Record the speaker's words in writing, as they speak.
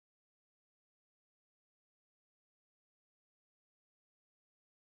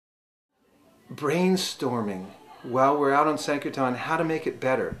brainstorming while we're out on Sankirtan how to make it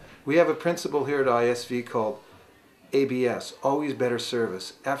better. We have a principle here at ISV called ABS, Always Better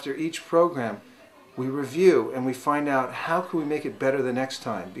Service. After each program, we review and we find out how can we make it better the next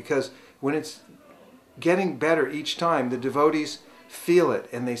time, because when it's getting better each time, the devotees feel it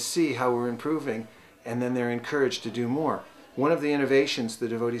and they see how we're improving, and then they're encouraged to do more. One of the innovations the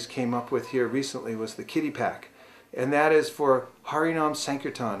devotees came up with here recently was the kitty pack, and that is for Harinam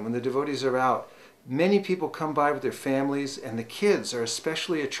Sankirtan. When the devotees are out, many people come by with their families, and the kids are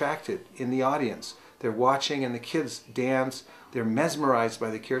especially attracted in the audience. They're watching and the kids dance. They're mesmerized by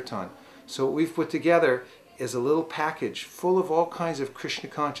the kirtan. So what we've put together is a little package full of all kinds of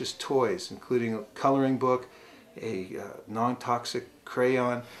Krishna-conscious toys, including a coloring book, a non-toxic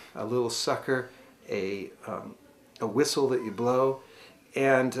crayon, a little sucker, a whistle that you blow,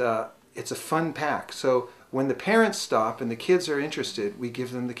 and it's a fun pack. So when the parents stop and the kids are interested, we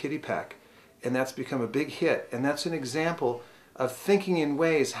give them the kitty pack, and that's become a big hit. And that's an example of thinking in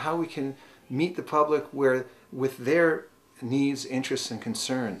ways how we can meet the public with their needs, interests, and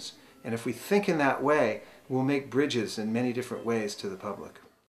concerns. And if we think in that way, we'll make bridges in many different ways to the public.